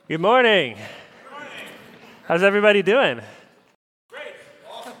Good morning. How's everybody doing? Great.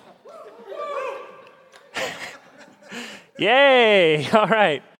 Awesome. Yay! All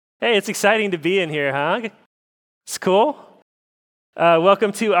right. Hey, it's exciting to be in here, huh? It's cool.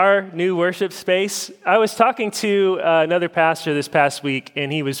 Welcome to our new worship space. I was talking to another pastor this past week,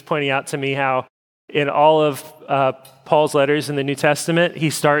 and he was pointing out to me how in all of Paul's letters in the New Testament,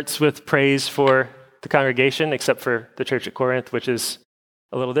 he starts with praise for the congregation, except for the church at Corinth, which is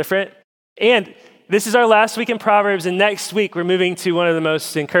a little different. And this is our last week in Proverbs, and next week we're moving to one of the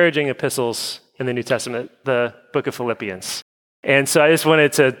most encouraging epistles in the New Testament, the book of Philippians. And so I just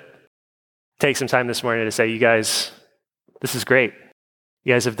wanted to take some time this morning to say, you guys, this is great.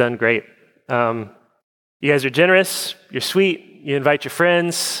 You guys have done great. You guys are generous, you're sweet, you invite your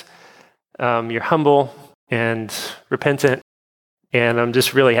friends, you're humble and repentant, and I'm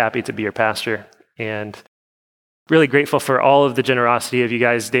just really happy to be your pastor. And really grateful for all of the generosity of you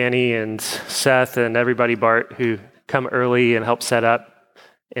guys, Danny and Seth and everybody, Bart, who come early and help set up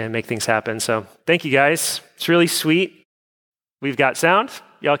and make things happen. So thank you guys. It's really sweet. We've got sound.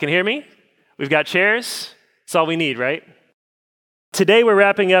 Y'all can hear me. We've got chairs. That's all we need, right? Today we're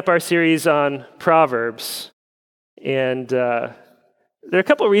wrapping up our series on Proverbs. And there are a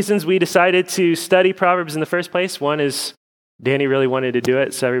couple of reasons we decided to study Proverbs in the first place. One is Danny really wanted to do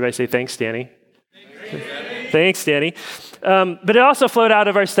it. So everybody say thanks, Danny. Thanks, Danny. But it also flowed out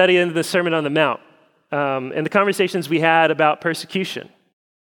of our study into the Sermon on the Mount and the conversations we had about persecution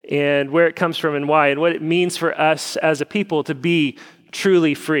and where it comes from and why and what it means for us as a people to be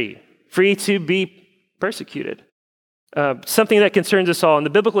truly free to be persecuted. Something that concerns us all. And the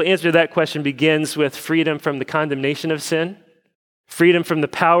biblical answer to that question begins with freedom from the condemnation of sin, freedom from the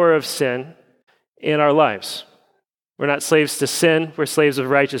power of sin in our lives. We're not slaves to sin, we're slaves of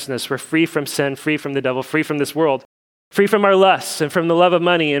righteousness. We're free from sin, free from the devil, free from this world, free from our lusts and from the love of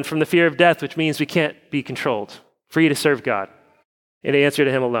money and from the fear of death, which means we can't be controlled, free to serve God and to answer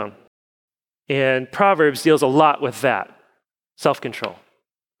to him alone. And Proverbs deals a lot with that, self-control,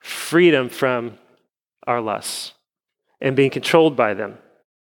 freedom from our lusts and being controlled by them.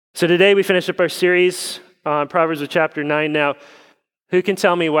 So today we finish up our series on Proverbs of chapter 9. Now, who can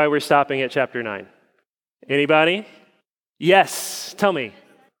tell me why we're stopping at chapter 9? Anybody? Yes, tell me.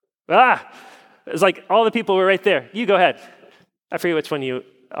 It's like all the people were right there. You go ahead. I forget which one you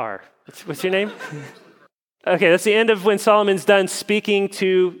are. What's your name? Okay, that's the end of when Solomon's done speaking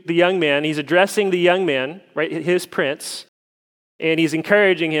to the young man. He's addressing the young man, right, his prince, and he's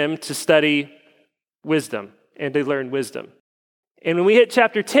encouraging him to study wisdom and to learn wisdom. And when we hit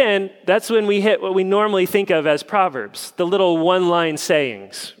chapter 10, that's when we hit what we normally think of as Proverbs, the little one-line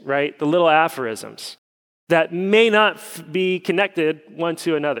sayings, right, the little aphorisms that may not be connected one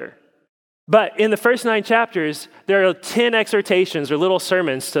to another. But in the first 9 chapters, there are 10 exhortations or little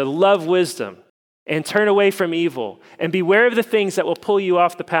sermons to love wisdom and turn away from evil and beware of the things that will pull you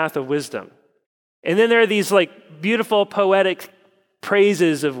off the path of wisdom. And then there are these like beautiful poetic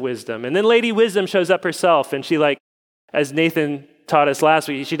praises of wisdom. And then Lady Wisdom shows up herself and she as Nathan taught us last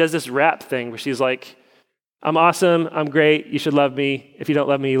week, she does this rap thing where she's like, I'm awesome, I'm great, you should love me. If you don't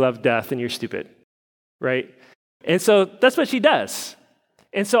love me, you love death and you're stupid. Right? And so that's what she does.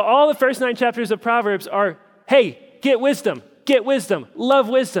 And so all the first 9 chapters of Proverbs are, hey, get wisdom, love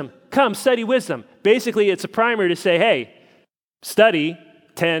wisdom, come study wisdom. Basically, it's a primer to say, hey, study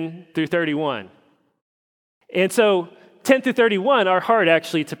 10 through 31. And so 10 through 31 are hard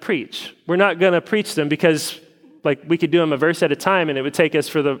actually to preach. We're not going to preach them because we could do them a verse at a time and it would take us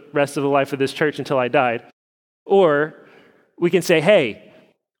for the rest of the life of this church until I died. Or we can say, hey,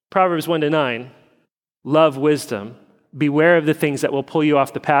 Proverbs 1 to 9, love wisdom. Beware of the things that will pull you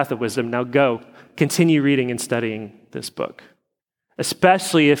off the path of wisdom. Now go, continue reading and studying this book,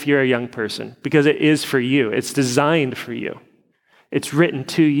 especially if you're a young person, because it is for you. It's designed for you. It's written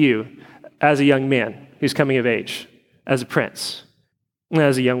to you as a young man who's coming of age, as a prince, and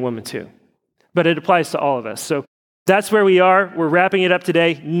as a young woman too. But it applies to all of us. So that's where we are. We're wrapping it up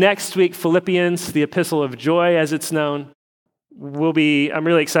today. Next week, Philippians, the epistle of joy as it's known. I'm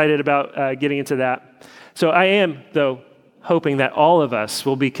really excited about getting into that. So I am, though, hoping that all of us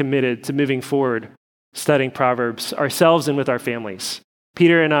will be committed to moving forward, studying Proverbs ourselves and with our families.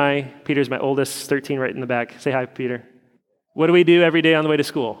 Peter and I, Peter's my oldest, 13 right in the back. Say hi, Peter. What do we do every day on the way to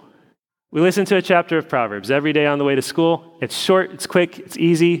school? We listen to a chapter of Proverbs every day on the way to school. It's short, it's quick, it's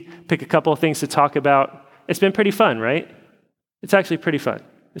easy. Pick a couple of things to talk about. It's been pretty fun, right? It's actually pretty fun.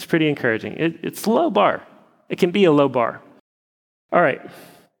 It's pretty encouraging. It's low bar. It can be a low bar. All right,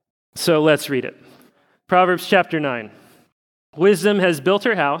 so let's read it. Proverbs chapter 9. Wisdom has built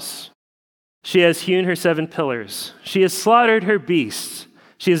her house. She has hewn her 7 pillars. She has slaughtered her beasts.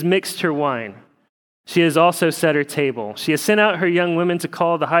 She has mixed her wine. She has also set her table. She has sent out her young women to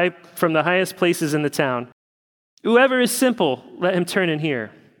call from the highest places in the town. Whoever is simple, let him turn in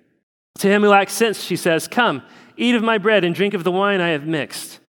here. To him who lacks sense, she says, come, eat of my bread and drink of the wine I have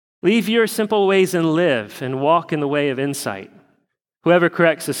mixed. Leave your simple ways and live, and walk in the way of insight. Whoever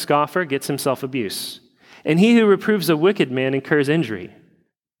corrects a scoffer gets himself abuse, and he who reproves a wicked man incurs injury.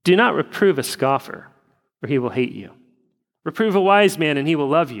 Do not reprove a scoffer, or he will hate you. Reprove a wise man, and he will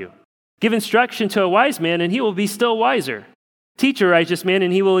love you. Give instruction to a wise man, and he will be still wiser. Teach a righteous man,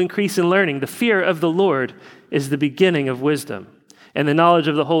 and he will increase in learning. The fear of the Lord is the beginning of wisdom, and the knowledge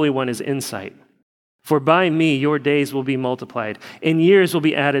of the Holy One is insight. For by me your days will be multiplied, and years will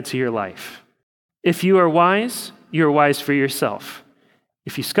be added to your life. If you are wise for yourself.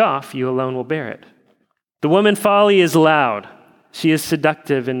 If you scoff, you alone will bear it. The woman folly is loud. She is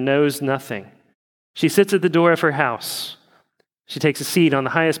seductive and knows nothing. She sits at the door of her house. She takes a seat on the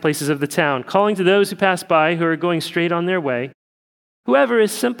highest places of the town, calling to those who pass by who are going straight on their way. Whoever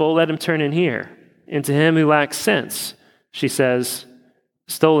is simple, let him turn in here. And to him who lacks sense, she says,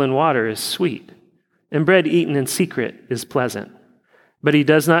 stolen water is sweet, and bread eaten in secret is pleasant. But he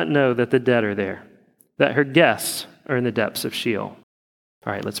does not know that the dead are there, that her guests are in the depths of Sheol.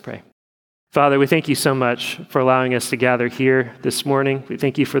 All right, let's pray. Father, we thank you so much for allowing us to gather here this morning. We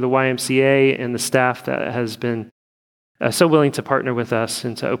thank you for the YMCA and the staff that has been so willing to partner with us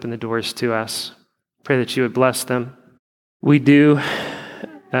and to open the doors to us. Pray that you would bless them. We do,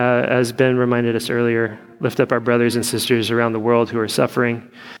 as Ben reminded us earlier, lift up our brothers and sisters around the world who are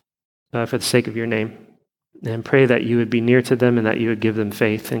suffering for the sake of your name, and pray that you would be near to them and that you would give them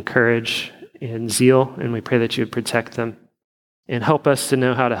faith and courage and zeal, and we pray that you would protect them and help us to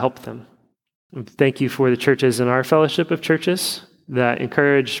know how to help them. Thank you for the churches in our fellowship of churches that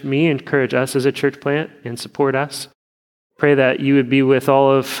encourage me, encourage us as a church plant, and support us. Pray that you would be with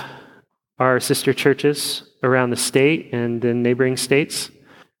all of our sister churches around the state and in neighboring states,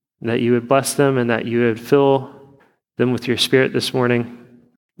 that you would bless them and that you would fill them with your Spirit this morning,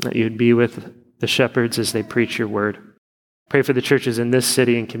 that you would be with the shepherds as they preach your word. Pray for the churches in this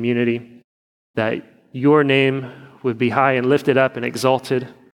city and community, that your name would be high and lifted up and exalted,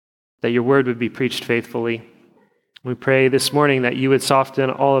 that your word would be preached faithfully. We pray this morning that you would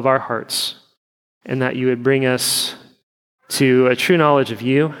soften all of our hearts and that you would bring us to a true knowledge of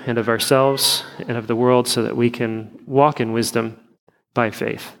you and of ourselves and of the world so that we can walk in wisdom by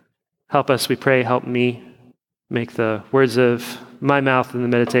faith. Help us, we pray, help me make the words of my mouth and the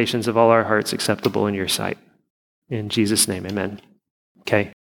meditations of all our hearts acceptable in your sight. In Jesus' name, amen.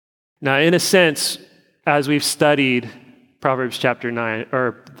 Okay. Now, in a sense, as we've studied Proverbs chapter 9,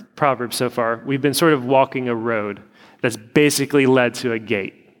 or Proverbs so far, we've been sort of walking a road that's basically led to a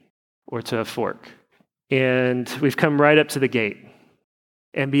gate or to a fork. And we've come right up to the gate.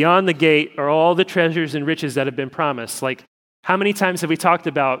 And beyond the gate are all the treasures and riches that have been promised. Like, how many times have we talked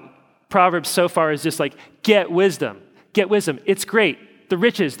about Proverbs so far as just like, get wisdom. Get wisdom. It's great. The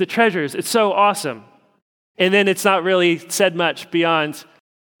riches, the treasures, it's so awesome. And then it's not really said much beyond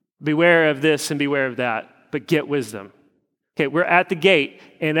beware of this and beware of that, but get wisdom. Okay, we're at the gate,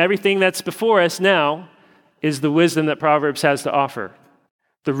 and everything that's before us now is the wisdom that Proverbs has to offer,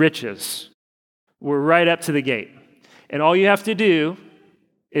 the riches. We're right up to the gate. And all you have to do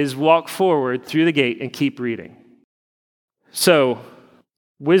is walk forward through the gate and keep reading. So,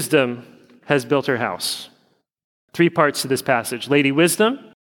 wisdom has built her house. 3 parts to this passage. Lady Wisdom,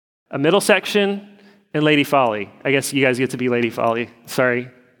 a middle section, and Lady Folly. I guess you guys get to be Lady Folly. Sorry.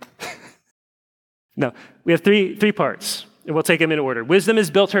 No, we have three parts, and we'll take them in order. Wisdom has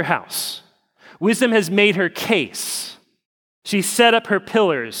built her house. Wisdom has made her case. She set up her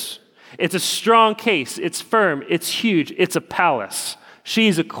pillars. It's a strong case. It's firm. It's huge. It's a palace.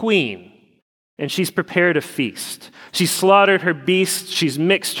 She's a queen, and she's prepared a feast. She's slaughtered her beasts. She's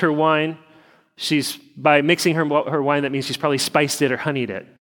mixed her wine. By mixing her wine, that means she's probably spiced it or honeyed it.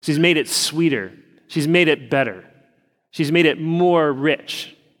 She's made it sweeter. She's made it better. She's made it more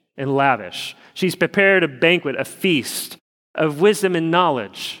rich and lavish. She's prepared a banquet, a feast of wisdom and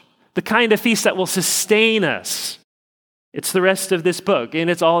knowledge, the kind of feast that will sustain us. It's the rest of this book, and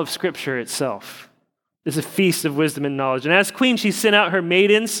it's all of Scripture itself. It's a feast of wisdom and knowledge. And as queen, she sent out her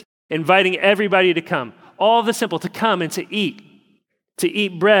maidens, inviting everybody to come, all the simple, to come and to eat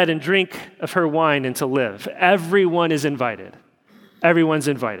bread and drink of her wine and to live. Everyone is invited. Everyone's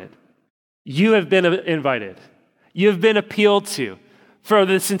invited. You have been invited. You have been appealed to. For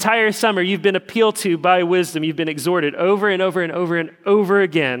this entire summer, you've been appealed to by wisdom. You've been exhorted over and over and over and over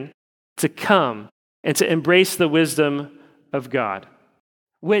again to come and to embrace the wisdom of God,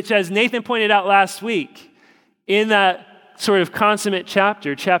 which, as Nathan pointed out last week, in that sort of consummate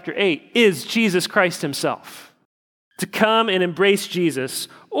chapter, chapter 8, is Jesus Christ himself. To come and embrace Jesus,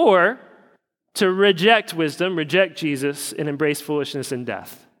 or to reject wisdom, reject Jesus, and embrace foolishness and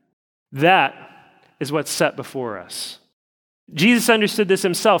death. That is what's set before us. Jesus understood this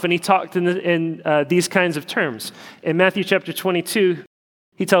himself, and he talked in these kinds of terms. In Matthew chapter 22,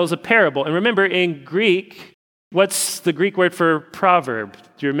 he tells a parable. And remember, in Greek, what's the Greek word for proverb?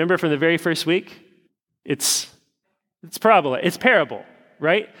 Do you remember from the very first week? It's parabola. It's parable,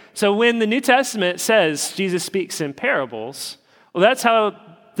 right? So when the New Testament says Jesus speaks in parables, well, that's how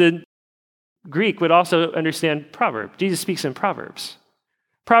the Greek would also understand proverb. Jesus speaks in proverbs.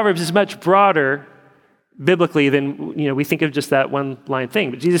 Proverbs is much broader biblically than, we think of just that one line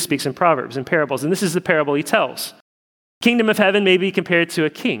thing, but Jesus speaks in proverbs and parables, and this is the parable he tells. Kingdom of heaven may be compared to a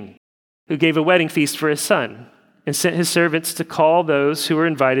king who gave a wedding feast for his son and sent his servants to call those who were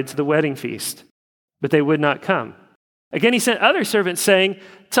invited to the wedding feast, but they would not come. Again, he sent other servants saying,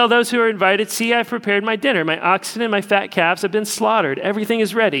 tell those who are invited, see, I've prepared my dinner. My oxen and my fat calves have been slaughtered. Everything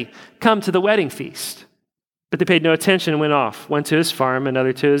is ready. Come to the wedding feast. But they paid no attention and went off, one to his farm,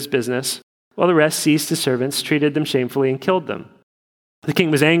 another to his business, while the rest seized his servants, treated them shamefully, and killed them. The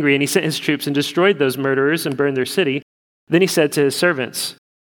king was angry, and he sent his troops and destroyed those murderers and burned their city. Then he said to his servants,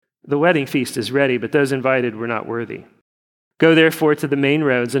 the wedding feast is ready, but those invited were not worthy. Go therefore to the main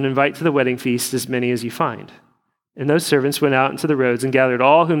roads and invite to the wedding feast as many as you find. And those servants went out into the roads and gathered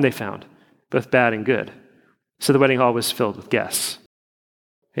all whom they found, both bad and good. So the wedding hall was filled with guests.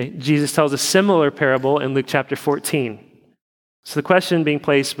 Okay? Jesus tells a similar parable in Luke chapter 14. So the question being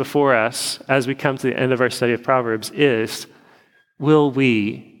placed before us as we come to the end of our study of Proverbs is, will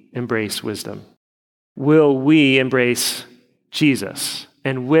we embrace wisdom? Will we embrace Jesus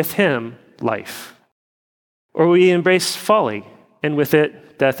and with him life? Or will we embrace folly and with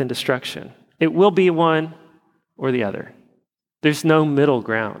it death and destruction? It will be one or the other. There's no middle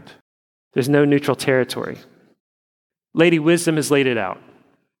ground. There's no neutral territory. Lady Wisdom has laid it out.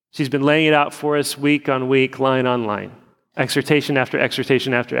 She's been laying it out for us week on week, line on line, exhortation after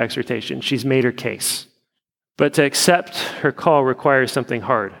exhortation after exhortation. She's made her case. But to accept her call requires something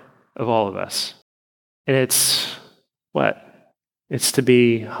hard of all of us. And it's what? It's to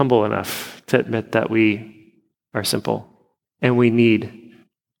be humble enough to admit that we are simple and we need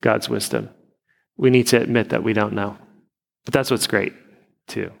God's wisdom. We need to admit that we don't know. But that's what's great,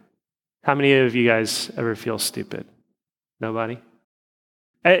 too. How many of you guys ever feel stupid? Nobody?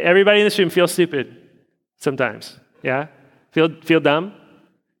 Everybody in this room feels stupid sometimes, yeah? Feel dumb?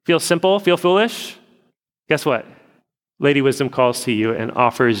 Feel simple? Feel foolish? Guess what? Lady Wisdom calls to you and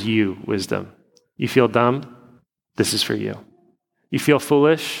offers you wisdom. You feel dumb? This is for you. You feel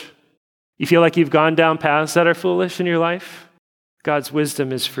foolish? You feel like you've gone down paths that are foolish in your life? God's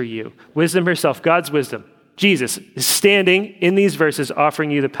wisdom is for you. Wisdom herself, God's wisdom. Jesus is standing in these verses offering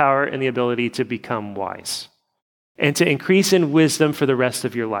you the power and the ability to become wise and to increase in wisdom for the rest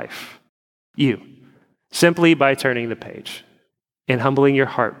of your life. You, simply by turning the page and humbling your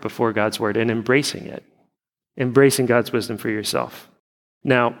heart before God's word and embracing it, embracing God's wisdom for yourself.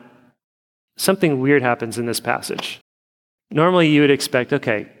 Now, something weird happens in this passage. Normally you would expect,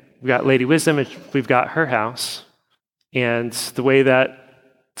 okay, we've got Lady Wisdom, we've got her house, and the way that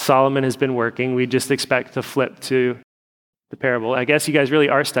Solomon has been working, we just expect to flip to the parable. I guess you guys really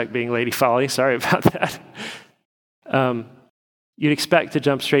are stuck being Lady Folly. Sorry about that. You'd expect to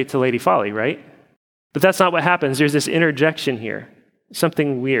jump straight to Lady Folly, right? But that's not what happens. There's this interjection here,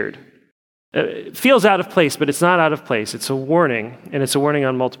 something weird. It feels out of place, but it's not out of place. It's a warning, and it's a warning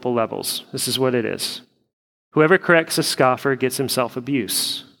on multiple levels. This is what it is. Whoever corrects a scoffer gets himself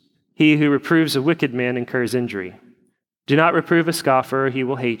abuse. He who reproves a wicked man incurs injury. Do not reprove a scoffer, or he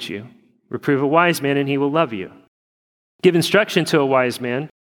will hate you. Reprove a wise man, and he will love you. Give instruction to a wise man,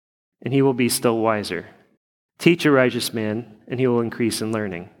 and he will be still wiser. Teach a righteous man, and he will increase in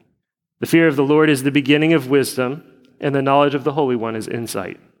learning. The fear of the Lord is the beginning of wisdom, and the knowledge of the Holy One is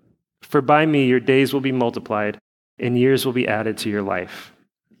insight. For by me your days will be multiplied, and years will be added to your life.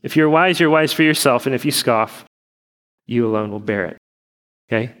 If you're wise for yourself, and if you scoff, you alone will bear it.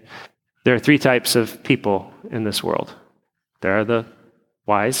 Okay? There are three types of people in this world. There are the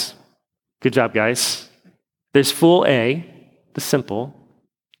wise. Good job, guys. There's fool A, the simple,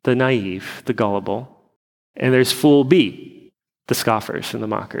 the naive, the gullible. And there's fool B, the scoffers and the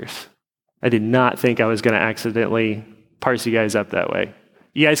mockers. I did not think I was going to accidentally parse you guys up that way.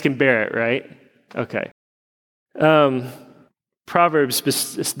 You guys can bear it, right? Okay. Proverbs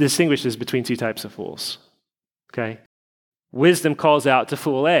distinguishes between two types of fools. Okay? Wisdom calls out to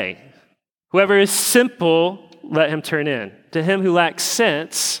fool A. Whoever is simple, let him turn in. To him who lacks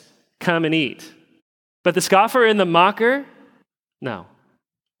sense, come and eat. But the scoffer and the mocker, No.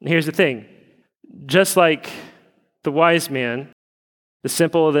 And here's the thing. Just like the wise man, the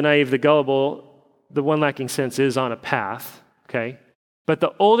simple, the naive, the gullible, the one lacking sense is on a path, okay? But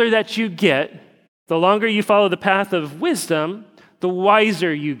the older that you get, the longer you follow the path of wisdom, the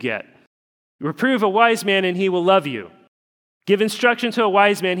wiser you get. Reprove a wise man and he will love you. Give instruction to a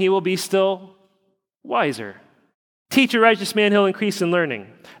wise man, he will be still wiser. Teach a righteous man, he'll increase in learning.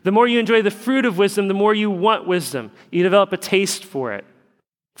 The more you enjoy the fruit of wisdom, the more you want wisdom. You develop a taste for it.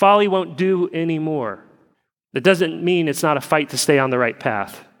 Folly won't do anymore. That doesn't mean it's not a fight to stay on the right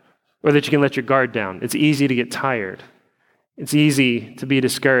path or that you can let your guard down. It's easy to get tired. It's easy to be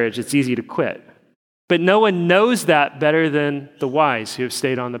discouraged. It's easy to quit. But no one knows that better than the wise who have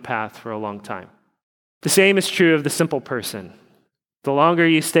stayed on the path for a long time. The same is true of the simple person. The longer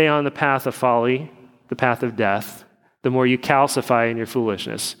you stay on the path of folly, the path of death, the more you calcify in your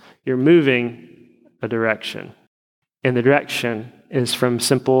foolishness. You're moving a direction. And the direction is from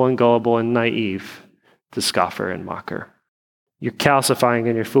simple and gullible and naive to scoffer and mocker. You're calcifying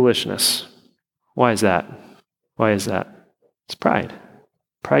in your foolishness. Why is that? Why is that? It's pride.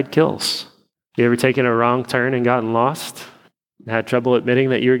 Pride kills. You ever taken a wrong turn and gotten lost? Had trouble admitting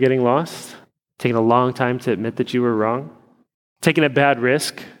that you were getting lost? Taking a long time to admit that you were wrong? Taking a bad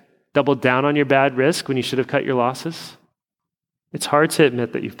risk? Doubled down on your bad risk when you should have cut your losses? It's hard to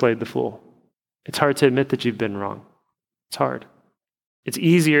admit that you've played the fool. It's hard to admit that you've been wrong. It's hard. It's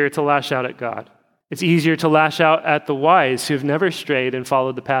easier to lash out at God. It's easier to lash out at the wise who have never strayed and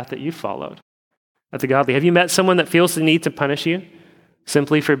followed the path that you followed. At the godly. Have you met someone that feels the need to punish you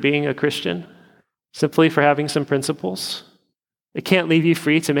simply for being a Christian? Simply for having some principles? They can't leave you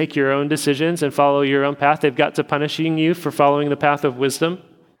free to make your own decisions and follow your own path. They've got to punishing you for following the path of wisdom.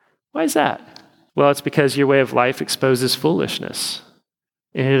 Why is that? Well, it's because your way of life exposes foolishness,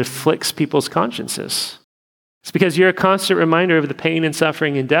 and it afflicts people's consciences. It's because you're a constant reminder of the pain and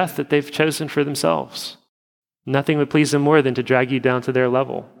suffering and death that they've chosen for themselves. Nothing would please them more than to drag you down to their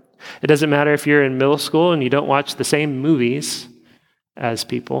level. It doesn't matter if you're in middle school and you don't watch the same movies as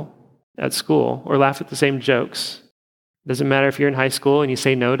people at school or laugh at the same jokes. It doesn't matter if you're in high school and you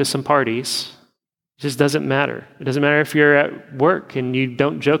say no to some parties. It just doesn't matter. It doesn't matter if you're at work and you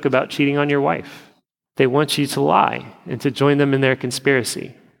don't joke about cheating on your wife. They want you to lie and to join them in their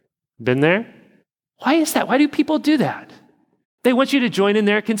conspiracy. Been there? Why is that? Why do people do that? They want you to join in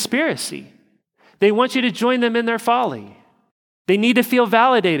their conspiracy. They want you to join them in their folly. They need to feel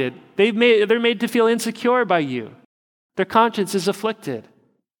validated. They're made to feel insecure by you. Their conscience is afflicted.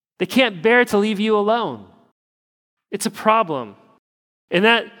 They can't bear to leave you alone. It's a problem. And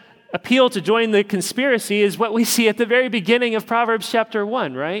that appeal to join the conspiracy is what we see at the very beginning of Proverbs chapter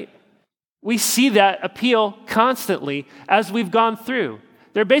 1, right? We see that appeal constantly as we've gone through.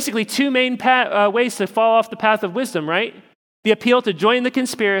 There are basically two main ways to fall off the path of wisdom, right? The appeal to join the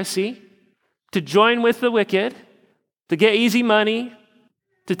conspiracy, to join with the wicked, to get easy money,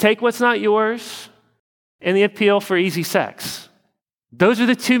 to take what's not yours, and the appeal for easy sex. Those are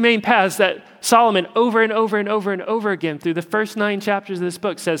the two main paths that Solomon over and over and over and over again through the first 9 chapters of this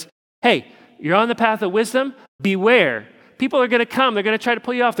book says, hey, you're on the path of wisdom, beware. People are going to come, they're going to try to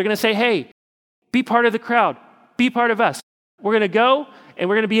pull you off. They're going to say, hey, be part of the crowd, be part of us. We're going to go and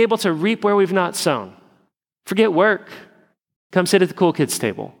we're going to be able to reap where we've not sown. Forget work. Come sit at the cool kids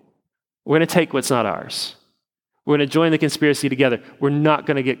table. We're going to take what's not ours. We're going to join the conspiracy together. We're not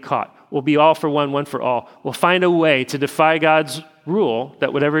going to get caught. We'll be all for one, one for all. We'll find a way to defy God's rule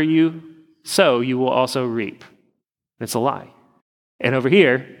that whatever you sow, you will also reap. It's a lie. And over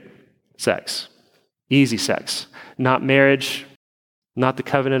here, sex. Easy sex. Not marriage, not the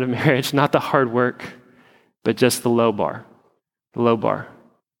covenant of marriage, not the hard work, but just the low bar. The low bar.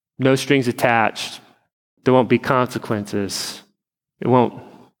 No strings attached. There won't be consequences. It won't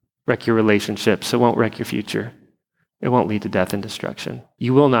wreck your relationships. It won't wreck your future. It won't lead to death and destruction.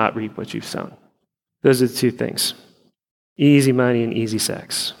 You will not reap what you've sown. Those are the two things. Easy money and easy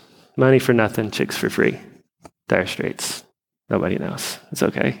sex. Money for nothing, chicks for free. Dire Straits. Nobody knows. It's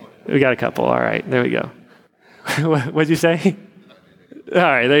okay. We got a couple. All right, there we go. What'd you say? All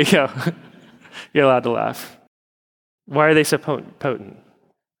right, there you go. You're allowed to laugh. Why are they so potent?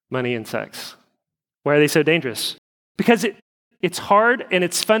 Money and sex. Why are they so dangerous? Because it's hard and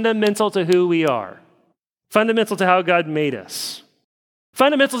it's fundamental to who we are. Fundamental to how God made us.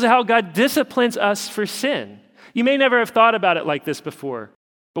 Fundamental to how God disciplines us for sin. You may never have thought about it like this before,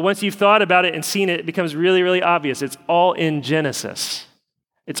 but once you've thought about it and seen it, it becomes really, really obvious. It's all in Genesis.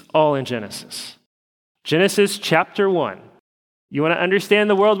 It's all in Genesis. Genesis chapter 1. You want to understand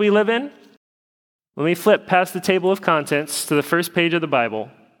the world we live in? Let me flip past the table of contents to the first page of the Bible.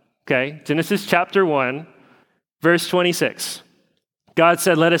 Okay, Genesis chapter 1, verse 26. God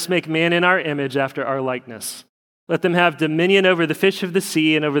said, "Let us make man in our image after our likeness. Let them have dominion over the fish of the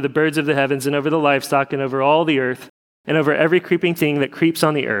sea and over the birds of the heavens and over the livestock and over all the earth and over every creeping thing that creeps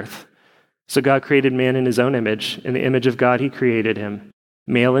on the earth." So God created man in his own image. In the image of God, he created him.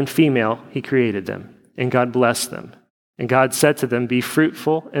 Male and female, he created them. And God blessed them. And God said to them, "Be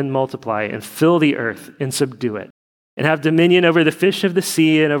fruitful and multiply and fill the earth and subdue it and have dominion over the fish of the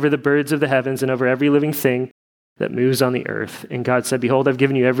sea and over the birds of the heavens and over every living thing that moves on the earth." And God said, "Behold, I've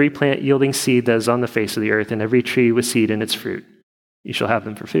given you every plant yielding seed that is on the face of the earth and every tree with seed in its fruit. You shall have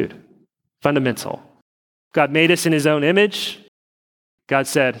them for food." Fundamental. God made us in his own image. God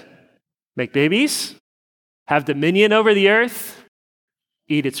said, make babies, have dominion over the earth,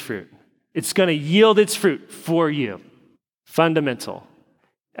 eat its fruit. It's going to yield its fruit for you. Fundamental.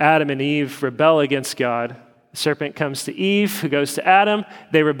 Adam and Eve rebel against God. The serpent comes to Eve, who goes to Adam.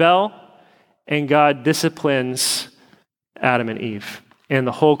 They rebel, and God disciplines Adam and Eve and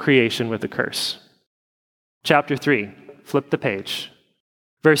the whole creation with a curse. Chapter 3, flip the page.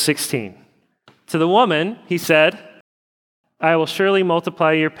 Verse 16. To the woman, he said, "I will surely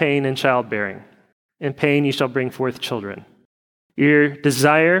multiply your pain in childbearing. In pain you shall bring forth children. Your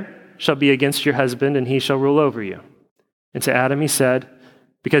desire shall be against your husband, and he shall rule over you." And to Adam he said,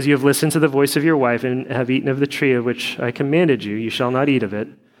 "Because you have listened to the voice of your wife and have eaten of the tree of which I commanded you, you shall not eat of it.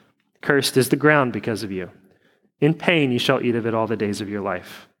 Cursed is the ground because of you. In pain you shall eat of it all the days of your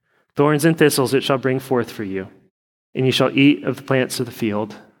life. Thorns and thistles it shall bring forth for you. And you shall eat of the plants of the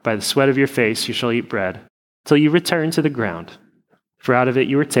field. By the sweat of your face you shall eat bread, till you return to the ground. For out of it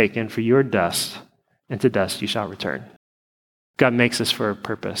you were taken, for you are dust, and to dust you shall return." God makes us for a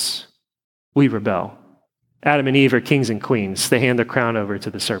purpose. We rebel. Adam and Eve are kings and queens. They hand the crown over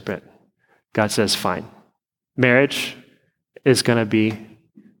to the serpent. God says, fine. Marriage is going to be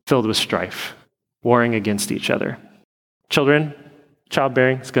filled with strife, warring against each other. Children,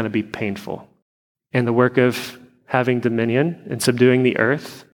 childbearing is going to be painful. And the work of having dominion and subduing the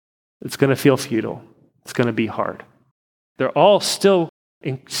earth, it's going to feel futile. It's going to be hard. They're all still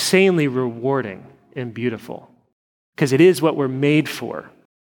insanely rewarding and beautiful because it is what we're made for,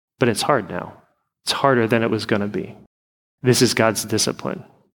 but it's hard now. It's harder than it was going to be. This is God's discipline.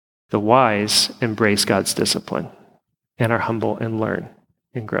 The wise embrace God's discipline and are humble and learn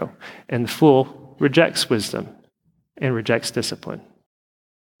and grow. And the fool rejects wisdom and rejects discipline.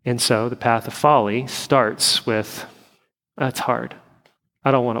 And so the path of folly starts with, it's hard.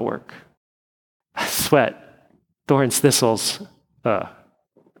 I don't want to work. Sweat, thorns, thistles.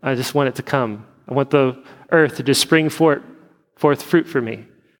 I just want it to come. I want the earth to just spring forth fruit for me.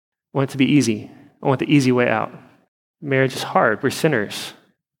 I want it to be easy. I want the easy way out. Marriage is hard. We're sinners.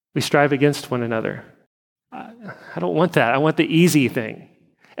 We strive against one another. I don't want that. I want the easy thing.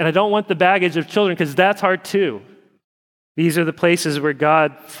 And I don't want the baggage of children because that's hard too. These are the places where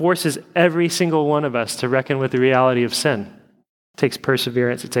God forces every single one of us to reckon with the reality of sin. It takes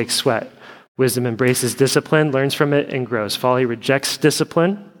perseverance. It takes sweat. Wisdom embraces discipline, learns from it, and grows. Folly rejects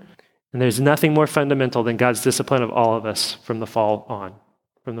discipline. And there's nothing more fundamental than God's discipline of all of us from the fall on,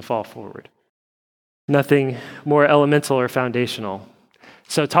 from the fall forward. Nothing more elemental or foundational.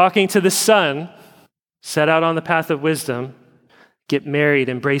 So talking to the son, set out on the path of wisdom, get married,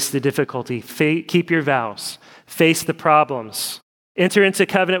 embrace the difficulty, keep your vows, face the problems, enter into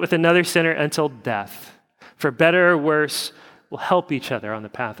covenant with another sinner until death. For better or worse, we'll help each other on the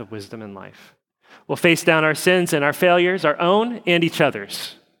path of wisdom in life. We'll face down our sins and our failures, our own and each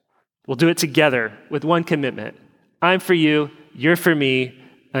other's. We'll do it together with one commitment. I'm for you, you're for me,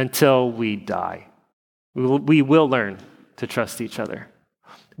 until we die. We will learn to trust each other.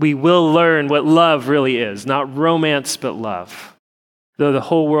 We will learn what love really is, not romance, but love. Though the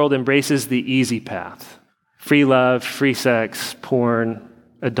whole world embraces the easy path, free love, free sex, porn,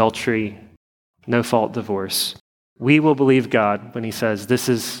 adultery, no-fault divorce, we will believe God when he says this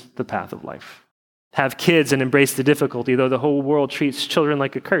is the path of life. Have kids and embrace the difficulty, though the whole world treats children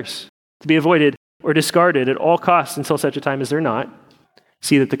like a curse, to be avoided or discarded at all costs until such a time as they're not.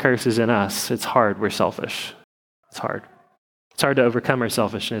 See that the curse is in us. It's hard. We're selfish. It's hard. It's hard to overcome our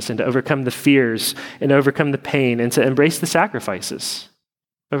selfishness and to overcome the fears and to overcome the pain and to embrace the sacrifices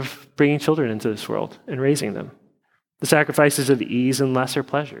of bringing children into this world and raising them. The sacrifices of ease and lesser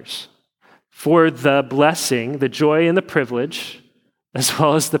pleasures. For the blessing, the joy and the privilege, as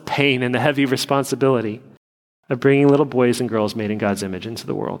well as the pain and the heavy responsibility of bringing little boys and girls made in God's image into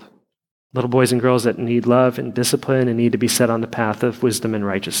the world. Little boys and girls that need love and discipline and need to be set on the path of wisdom and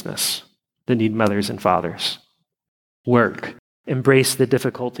righteousness, that need mothers and fathers. Work. Embrace the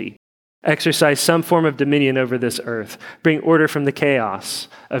difficulty. Exercise some form of dominion over this earth. Bring order from the chaos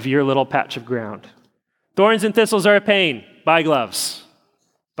of your little patch of ground. Thorns and thistles are a pain. buy gloves.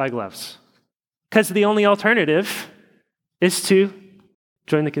 Buy gloves. Because the only alternative is to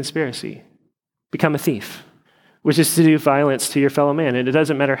join the conspiracy, become a thief, which is to do violence to your fellow man. And it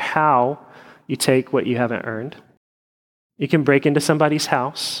doesn't matter how you take what you haven't earned. You can break into somebody's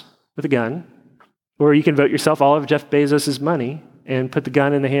house with a gun, or you can vote yourself all of Jeff Bezos' money and put the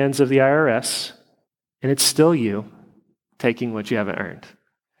gun in the hands of the IRS, and it's still you taking what you haven't earned.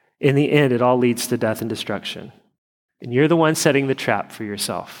 In the end, it all leads to death and destruction. And you're the one setting the trap for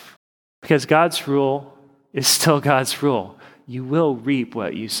yourself. Because God's rule is still God's rule. You will reap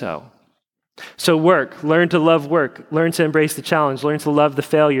what you sow. So work, learn to love work, learn to embrace the challenge, learn to love the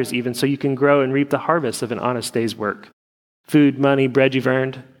failures even, so you can grow and reap the harvest of an honest day's work. Food, money, bread you've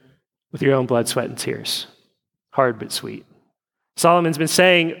earned with your own blood, sweat, and tears. Hard but sweet. Solomon's been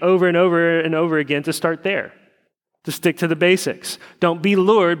saying over and over and over again to start there, to stick to the basics. Don't be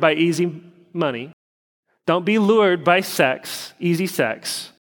lured by easy money. Don't be lured by sex, easy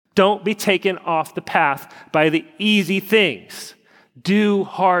sex. Don't be taken off the path by the easy things. Do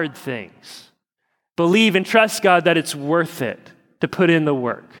hard things. Believe and trust God that it's worth it to put in the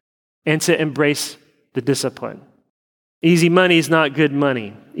work and to embrace the discipline. Easy money is not good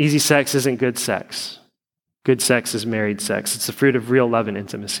money. Easy sex isn't good sex. Good sex is married sex. It's the fruit of real love and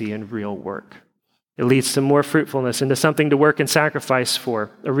intimacy and real work. It leads to more fruitfulness and to something to work and sacrifice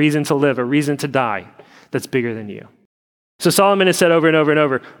for, a reason to live, a reason to die that's bigger than you. So Solomon has said over and over and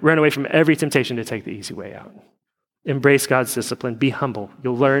over, run away from every temptation to take the easy way out. Embrace God's discipline. Be humble.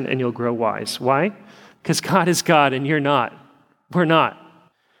 You'll learn and you'll grow wise. Why? Because God is God and you're not. We're not.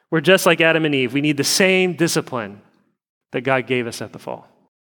 We're just like Adam and Eve. We need the same discipline that God gave us at the fall.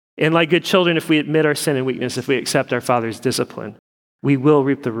 And like good children, if we admit our sin and weakness, if we accept our Father's discipline, we will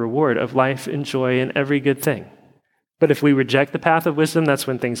reap the reward of life and joy and every good thing. But if we reject the path of wisdom, that's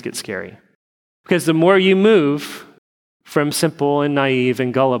when things get scary. Because the more you move from simple and naive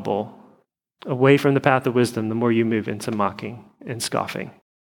and gullible away from the path of wisdom, the more you move into mocking and scoffing.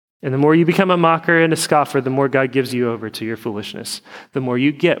 And the more you become a mocker and a scoffer, the more God gives you over to your foolishness. The more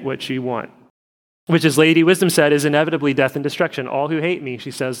you get what you want. Which, as Lady Wisdom said, is inevitably death and destruction. All who hate me, she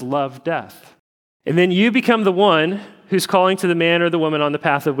says, love death. And then you become the one who's calling to the man or the woman on the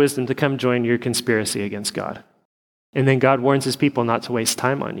path of wisdom to come join your conspiracy against God. And then God warns his people not to waste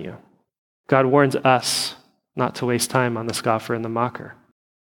time on you. God warns us not to waste time on the scoffer and the mocker.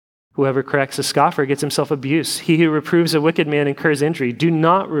 Whoever corrects a scoffer gets himself abuse. He who reproves a wicked man incurs injury. Do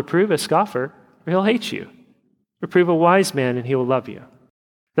not reprove a scoffer, or he'll hate you. Reprove a wise man, and he will love you.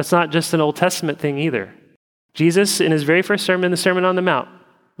 That's not just an Old Testament thing either. Jesus, in his very first sermon, the Sermon on the Mount,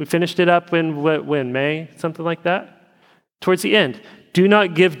 we finished it up when May, something like that? Towards the end. Do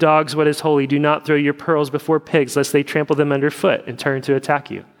not give dogs what is holy. Do not throw your pearls before pigs, lest they trample them underfoot and turn to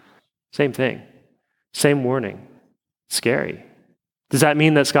attack you. Same thing. Same warning. Scary. Does that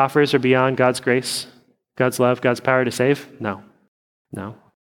mean that scoffers are beyond God's grace, God's love, God's power to save? No. No.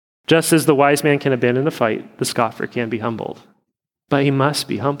 Just as the wise man can abandon the fight, the scoffer can be humbled. But he must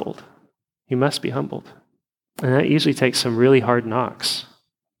be humbled. He must be humbled. And that usually takes some really hard knocks.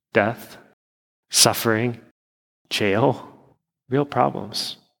 Death, suffering, jail, real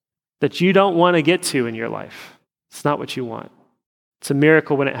problems that you don't want to get to in your life. It's not what you want. It's a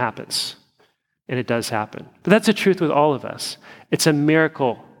miracle when it happens. And it does happen. But that's the truth with all of us. It's a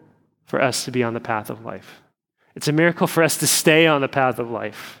miracle for us to be on the path of life. It's a miracle for us to stay on the path of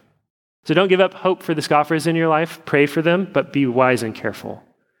life. So don't give up hope for the scoffers in your life. Pray for them, but be wise and careful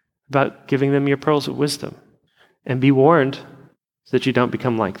about giving them your pearls of wisdom. And be warned so that you don't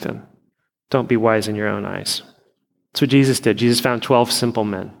become like them. Don't be wise in your own eyes. That's what Jesus did. Jesus found 12 simple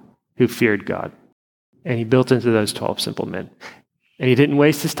men who feared God. And he built into those 12 simple men. And he didn't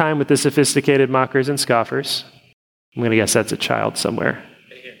waste his time with the sophisticated mockers and scoffers. I'm going to guess that's a child somewhere.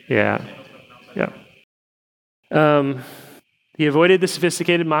 Yeah. He avoided the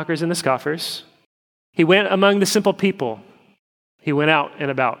sophisticated mockers and the scoffers. He went among the simple people. He went out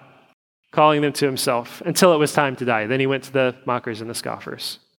and about, calling them to himself until it was time to die. Then he went to the mockers and the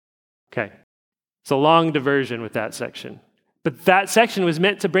scoffers. Okay. It's a long diversion with that section. But that section was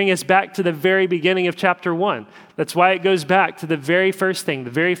meant to bring us back to the very beginning of chapter 1. That's why it goes back to the very first thing, the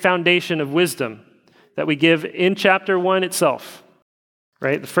very foundation of wisdom that we give in chapter 1 itself.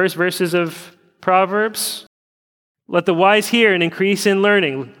 Right? The first verses of Proverbs. Let the wise hear and increase in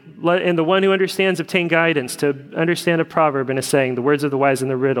learning, and the one who understands obtain guidance. To understand a proverb and a saying, the words of the wise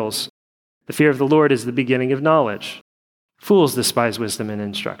and the riddles. The fear of the Lord is the beginning of knowledge. Fools despise wisdom and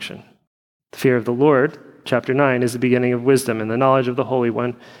instruction. The fear of the Lord, chapter 9, is the beginning of wisdom, and the knowledge of the Holy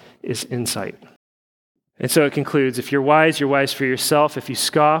One is insight. And so it concludes, if you're wise for yourself. If you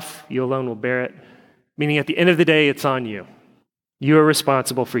scoff, you alone will bear it. meaning at the end of the day, it's on you. You are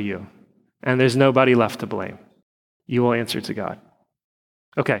responsible for you, and there's nobody left to blame. You will answer to God.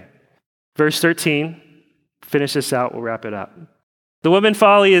 Okay, verse 13, finish this out, we'll wrap it up. The woman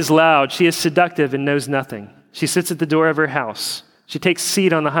folly is loud, she is seductive and knows nothing. She sits at the door of her house. She takes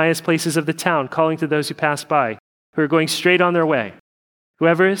seat on the highest places of the town, calling to those who pass by, who are going straight on their way.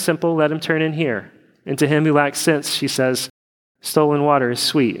 Whoever is simple, let him turn in here. And to him who lacks sense, she says, stolen water is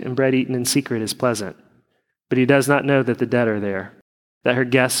sweet, and bread eaten in secret is pleasant. But he does not know that the dead are there, that her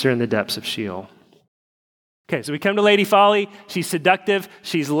guests are in the depths of Sheol. Okay, so we come to Lady Folly. She's seductive,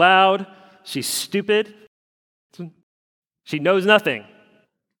 she's loud, she's stupid. She knows nothing.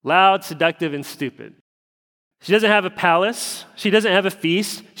 Loud, seductive, and stupid. She doesn't have a palace. She doesn't have a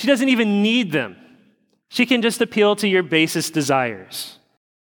feast. She doesn't even need them. She can just appeal to your basest desires.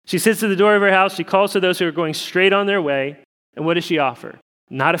 She sits at the door of her house. She calls to those who are going straight on their way. And what does she offer?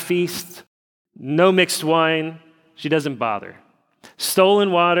 Not a feast, no mixed wine. She doesn't bother.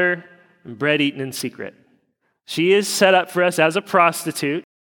 Stolen water and bread eaten in secret. She is set up for us as a prostitute,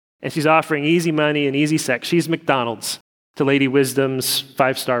 and she's offering easy money and easy sex. She's McDonald's to Lady Wisdom's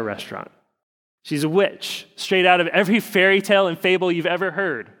 5-star restaurant. She's a witch, straight out of every fairy tale and fable you've ever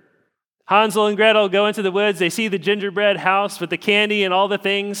heard. Hansel and Gretel go into the woods. They see the gingerbread house with the candy and all the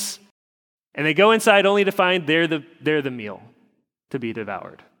things, and they go inside only to find they're the meal to be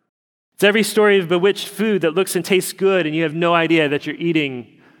devoured. It's every story of bewitched food that looks and tastes good, and you have no idea that you're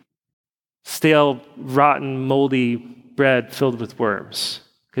eating stale, rotten, moldy bread filled with worms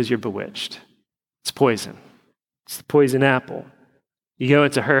because you're bewitched. It's poison. It's the poison apple. You go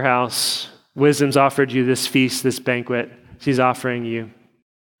into her house. Wisdom's offered you this feast, this banquet. She's offering you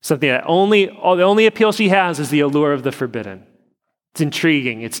something that the only appeal she has is the allure of the forbidden. It's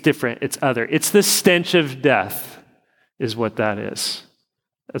intriguing. It's different. It's other. It's the stench of death is what that is.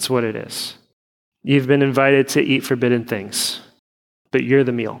 That's what it is. You've been invited to eat forbidden things, but you're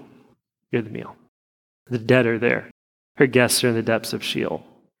the meal. You're the meal. The dead are there. Her guests are in the depths of Sheol.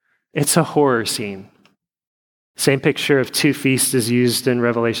 It's a horror scene. Same picture of two feasts is used in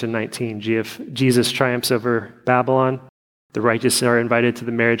Revelation 19. Jesus triumphs over Babylon. The righteous are invited to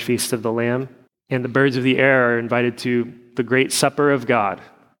the marriage feast of the Lamb, and the birds of the air are invited to the great supper of God,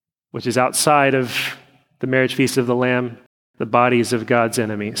 which is outside of the marriage feast of the Lamb, the bodies of God's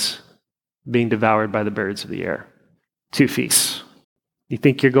enemies being devoured by the birds of the air. Two feasts. You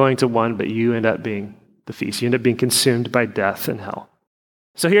think you're going to one, but you end up being the feast. You end up being consumed by death and hell.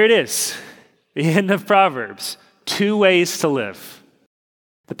 So here it is, the end of Proverbs. Two ways to live.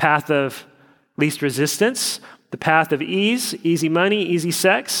 The path of least resistance, the path of ease, easy money, easy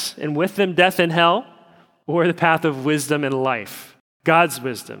sex, and with them death and hell, or the path of wisdom and life, God's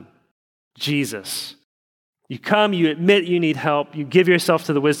wisdom, Jesus. You come, you admit you need help, you give yourself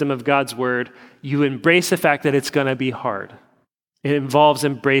to the wisdom of God's word, you embrace the fact that it's going to be hard. It involves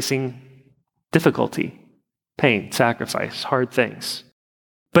embracing difficulty, pain, sacrifice, hard things.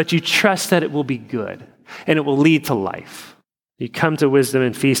 But you trust that it will be good and it will lead to life. You come to wisdom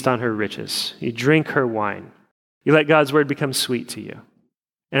and feast on her riches. You drink her wine. You let God's word become sweet to you.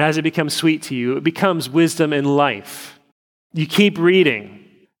 And as it becomes sweet to you, it becomes wisdom and life. You keep reading.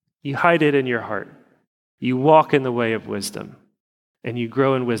 You hide it in your heart. You walk in the way of wisdom. And you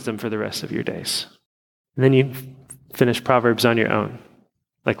grow in wisdom for the rest of your days. And then you finish Proverbs on your own,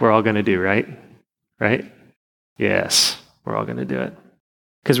 like we're all going to do, right? Right? Yes, we're all going to do it.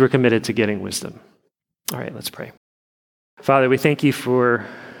 Because we're committed to getting wisdom. All right, let's pray. Father, we thank you for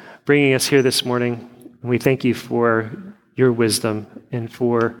bringing us here this morning. And we thank you for your wisdom and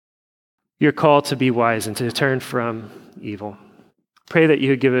for your call to be wise and to turn from evil. Pray that you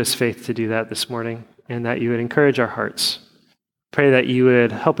would give us faith to do that this morning and that you would encourage our hearts. Pray that you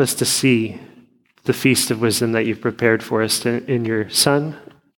would help us to see the feast of wisdom that you've prepared for us in your Son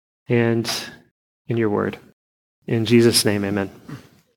and in your word. In Jesus' name, amen.